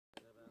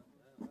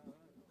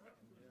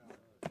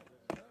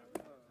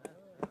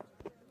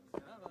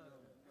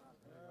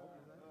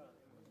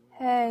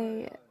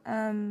Hey,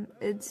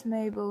 it's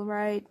Mabel,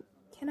 right?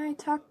 Can I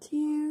talk to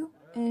you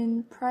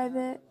in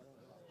private?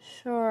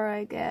 Sure,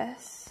 I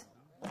guess.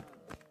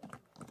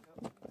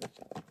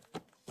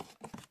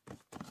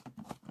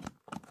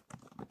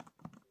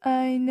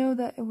 I know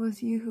that it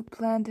was you who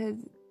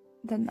planted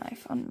the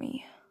knife on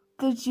me.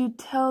 Did you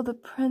tell the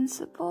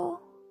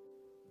principal?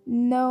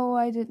 No,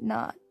 I did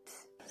not.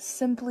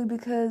 Simply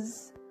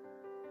because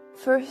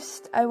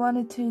first I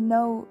wanted to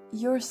know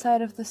your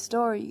side of the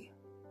story.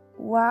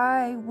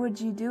 Why would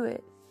you do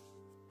it?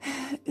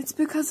 It's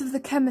because of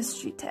the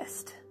chemistry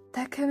test.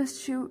 That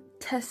chemistry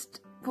test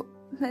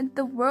meant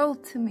the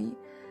world to me.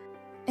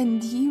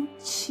 And you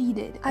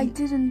cheated. I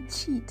didn't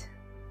cheat.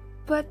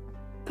 But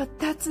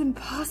that's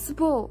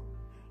impossible.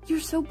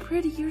 You're so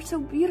pretty. You're so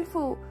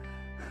beautiful.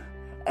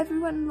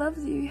 Everyone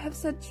loves you. You have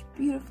such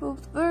beautiful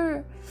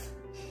fur.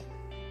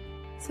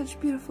 Such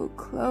beautiful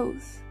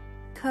clothes.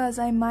 'Cause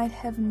I might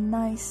have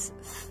nice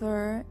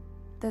fur,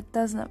 that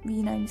does not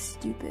mean I'm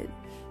stupid.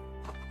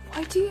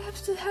 Why do you have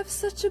to have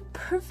such a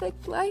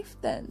perfect life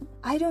then?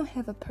 I don't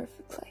have a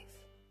perfect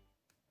life.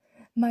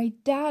 My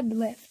dad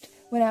left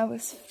when I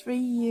was 3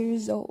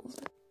 years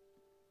old.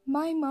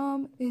 My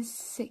mom is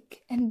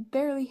sick and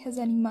barely has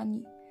any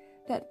money.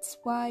 That's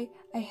why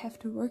I have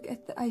to work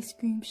at the ice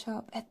cream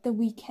shop at the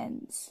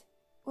weekends.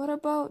 What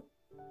about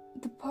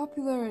the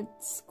popular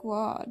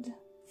squad?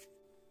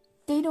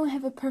 They don't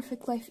have a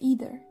perfect life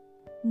either.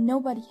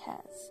 Nobody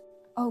has.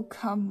 Oh,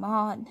 come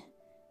on.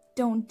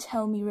 Don't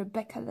tell me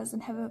Rebecca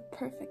doesn't have a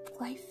perfect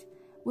life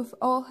with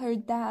all her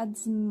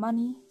dad's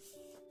money.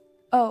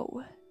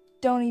 Oh,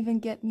 don't even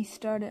get me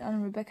started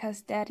on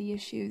Rebecca's daddy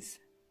issues.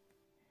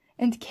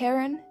 And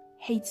Karen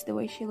hates the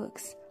way she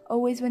looks.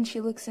 Always when she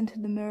looks into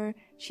the mirror,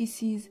 she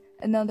sees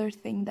another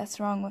thing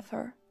that's wrong with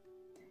her.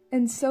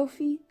 And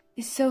Sophie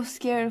is so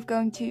scared of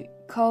going to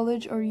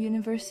college or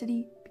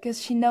university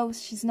because she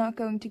knows she's not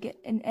going to get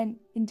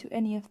into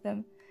any of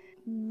them.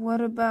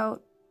 What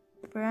about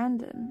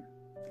Brandon?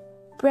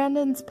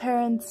 Brandon's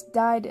parents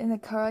died in a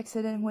car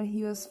accident when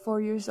he was 4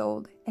 years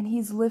old, and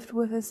he's lived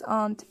with his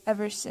aunt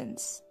ever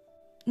since.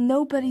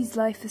 Nobody's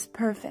life is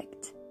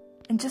perfect,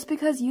 and just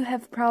because you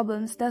have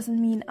problems doesn't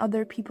mean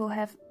other people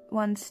have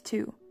ones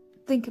too.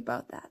 Think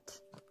about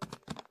that.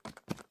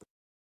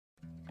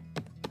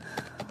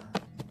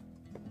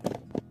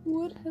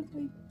 What have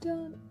I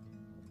done?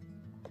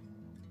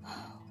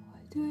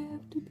 Why do I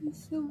have to be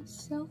so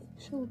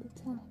selfish all the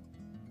time?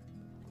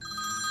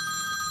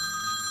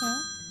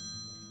 Huh?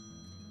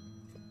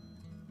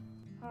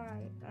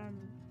 Hi,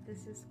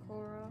 this is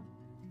Cora.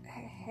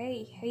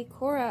 Hey,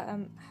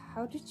 Cora,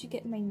 how did you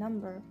get my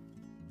number?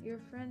 Your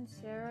friend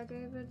Sarah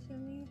gave it to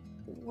me.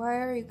 Why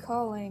are you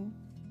calling?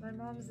 My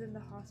mom's in the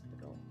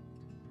hospital.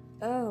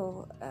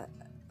 Oh,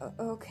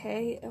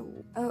 okay.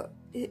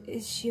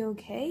 Is she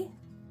okay?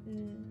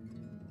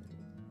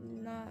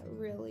 Not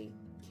really.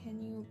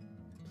 Can you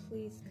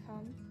please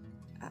come?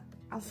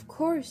 Of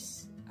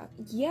course.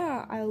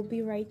 Yeah, I'll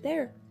be right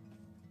there.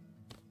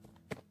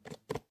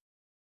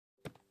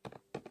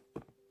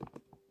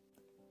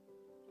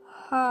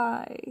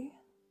 Hi.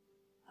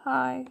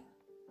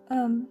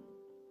 I'm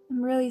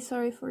really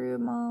sorry for your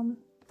mom.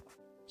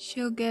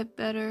 She'll get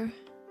better.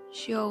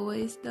 She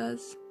always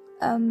does.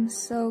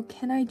 So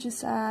can I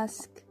just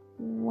ask,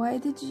 why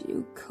did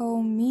you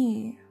call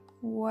me?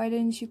 Why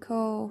didn't you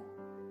call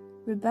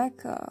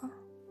Rebecca?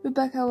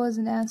 Rebecca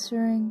wasn't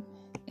answering,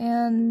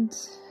 and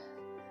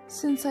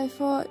since I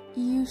thought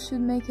you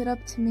should make it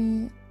up to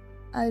me,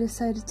 I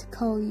decided to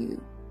call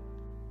you.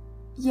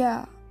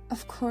 Yeah,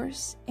 of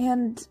course,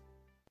 and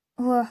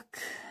look,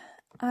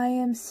 I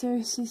am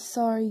seriously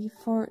sorry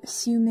for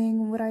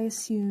assuming what I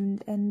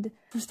assumed and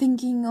for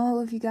thinking all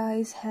of you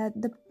guys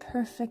had the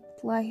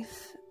perfect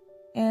life,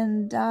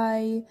 and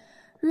I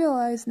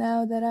realize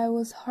now that I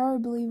was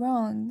horribly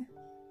wrong.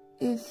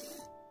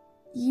 If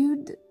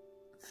you'd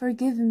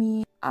forgive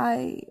me,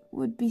 I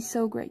would be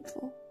so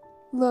grateful.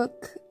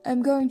 Look,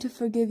 I'm going to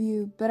forgive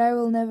you, but I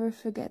will never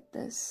forget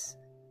this.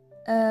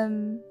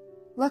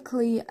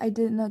 Luckily, I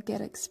did not get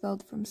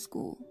expelled from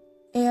school.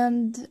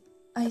 And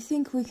I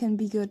think we can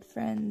be good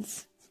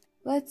friends.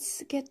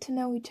 Let's get to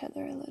know each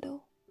other a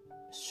little.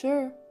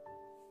 Sure.